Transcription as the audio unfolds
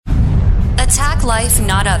Talk Life,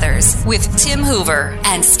 Not Others with Tim Hoover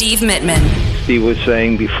and Steve Mittman. Steve was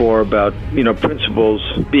saying before about, principles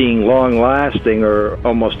being long-lasting or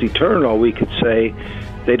almost eternal. We could say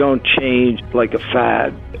they don't change like a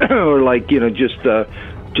fad or like,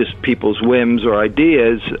 just people's whims or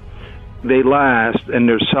ideas. They last and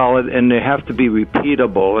they're solid and they have to be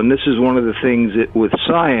repeatable. And this is one of the things that with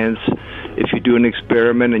science, if you do an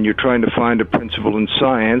experiment and you're trying to find a principle in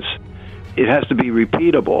science, it has to be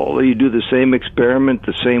repeatable. You do the same experiment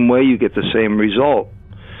the same way, you get the same result.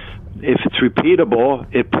 If it's repeatable,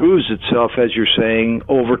 it proves itself, as you're saying,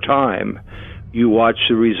 over time. You watch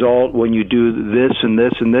the result when you do this and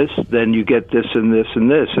this and this, then you get this and this and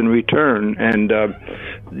this in return. And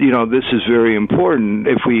this is very important.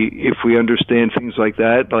 If we understand things like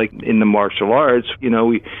that, like in the martial arts,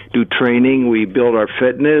 we do training, we build our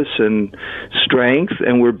fitness and strength,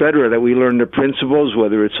 and we're better at it. We learn the principles,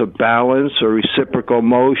 whether it's a balance or reciprocal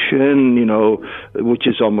motion, which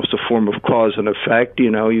is almost a form of cause and effect.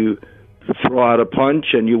 You throw out a punch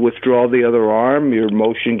and you withdraw the other arm, your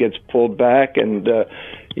motion gets pulled back, and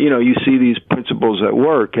you see these principles at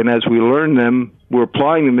work. And as we learn them, we're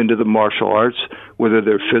applying them into the martial arts, whether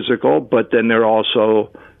they're physical, but then they're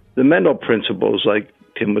also the mental principles like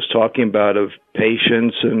Tim was talking about, of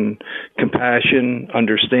patience and compassion,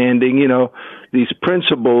 understanding. These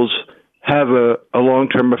principles have a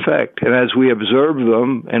long-term effect. And as we observe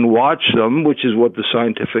them and watch them, which is what the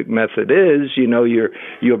scientific method is,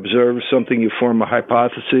 you observe something, you form a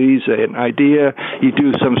hypothesis, an idea, you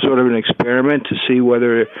do some sort of an experiment to see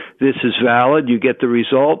whether this is valid, you get the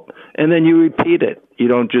result, and then you repeat it. You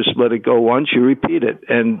don't just let it go once, you repeat it.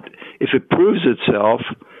 And if it proves itself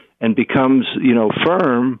and becomes,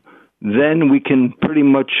 firm, then we can pretty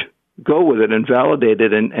much go with it and validate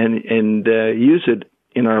it and use it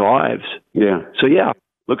in our lives. Yeah. So, yeah.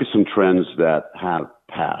 Look at some trends that have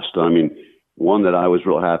passed. I mean, one that I was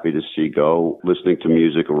real happy to see go, listening to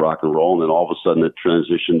music or rock and roll, and then all of a sudden it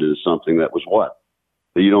transitioned into something that was what?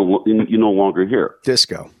 That you no longer hear.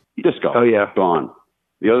 Disco. Oh, yeah. Gone.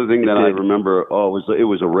 The other thing that I remember, it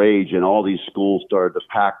was a rage, and all these schools started to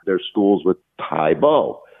pack their schools with Tae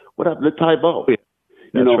Bo. What happened to Tae Bo?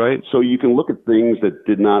 That's right. So you can look at things that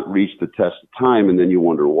did not reach the test of time, and then you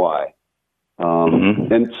wonder why.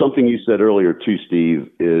 And something you said earlier too, Steve,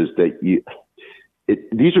 is that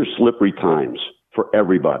these are slippery times for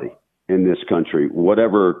everybody in this country,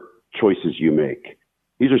 whatever choices you make.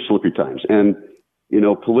 These are slippery times. And,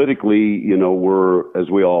 politically, we're,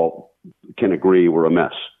 as we all can agree, we're a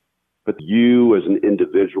mess. But you as an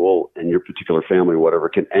individual and your particular family, whatever,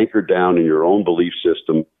 can anchor down in your own belief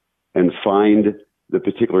system and find the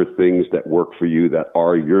particular things that work for you that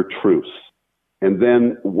are your truths. And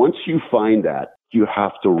then once you find that, you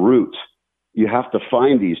have to root. You have to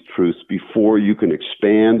find these truths before you can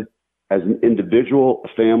expand as an individual, a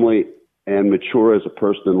family, and mature as a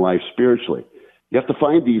person in life spiritually. You have to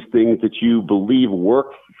find these things that you believe work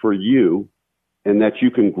for you and that you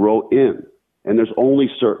can grow in. And there's only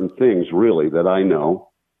certain things, really, that I know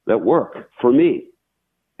that work for me.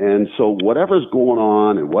 And so whatever's going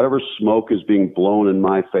on and whatever smoke is being blown in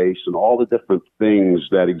my face and all the different things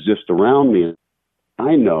that exist around me,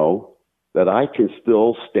 I know that I can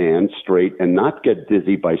still stand straight and not get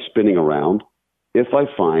dizzy by spinning around if I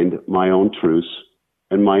find my own truths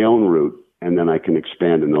and my own root, and then I can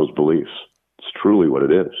expand in those beliefs. It's truly what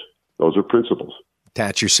it is. Those are principles.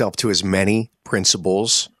 Attach yourself to as many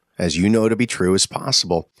principles as you know to be true as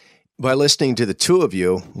possible. By listening to the two of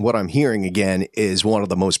you, what I'm hearing again is one of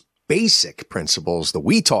the most basic principles that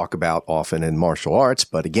we talk about often in martial arts,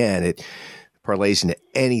 but again, it parlays into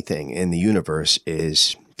anything in the universe,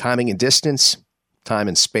 is timing and distance, time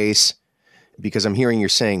and space, because I'm hearing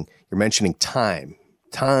you're mentioning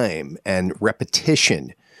time and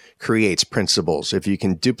repetition creates principles. If you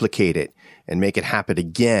can duplicate it and make it happen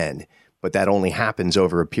again, but that only happens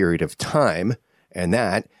over a period of time, and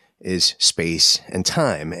that is space and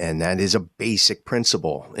time, and that is a basic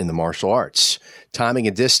principle in the martial arts. Timing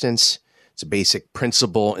and distance, it's a basic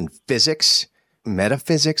principle in physics,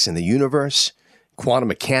 metaphysics, in the universe, quantum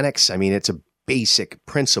mechanics. I mean, it's a basic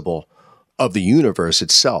principle of the universe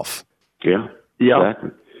itself. Yeah. Exactly.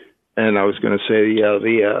 And I was going to say,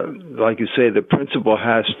 like you say, the principle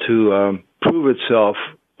has to prove itself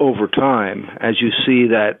over time as you see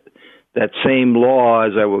that same law,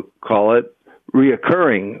 as I would call it,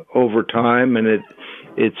 reoccurring over time, and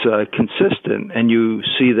it's consistent. And you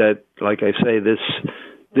see that, like I say,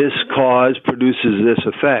 this cause produces this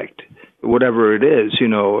effect, whatever it is,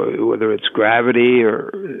 whether it's gravity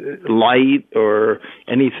or light or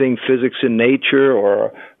anything, physics in nature,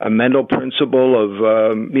 or a mental principle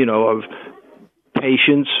of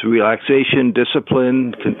patience, relaxation,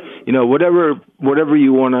 discipline, whatever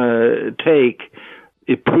you want to take,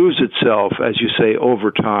 it proves itself, as you say,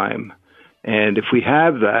 over time. And if we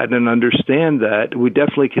have that and understand that, we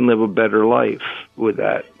definitely can live a better life with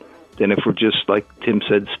that than if we're just, like Tim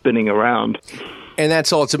said, spinning around. And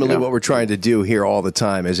that's ultimately what we're trying to do here all the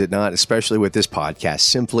time, is it not? Especially with this podcast,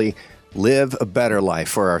 simply live a better life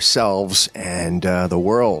for ourselves and the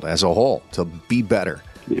world as a whole, to be better,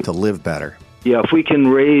 to live better. Yeah, if we can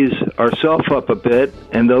raise ourselves up a bit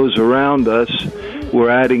and those around us, we're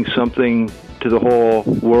adding something to the whole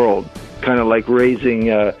world, kind of like raising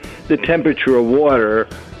the temperature of water.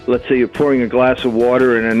 Let's say you're pouring a glass of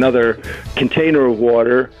water in another container of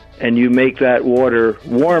water, and you make that water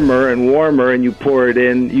warmer and warmer, and you pour it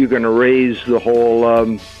in, you're going to raise the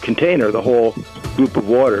whole container, the whole group of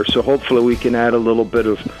water. So hopefully we can add a little bit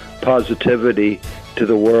of positivity to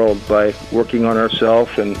the world by working on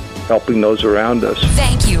ourselves and helping those around us.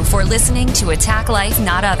 Thank you for listening to Attack Life,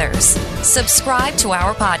 Not Others. Subscribe to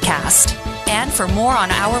our podcast. And for more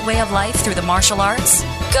on our way of life through the martial arts,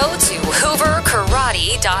 go to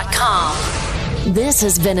hooverkarate.com. This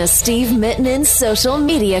has been a Steve Mittman social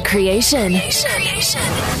media creation.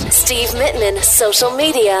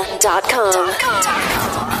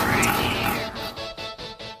 SteveMittmanSocialMedia.com.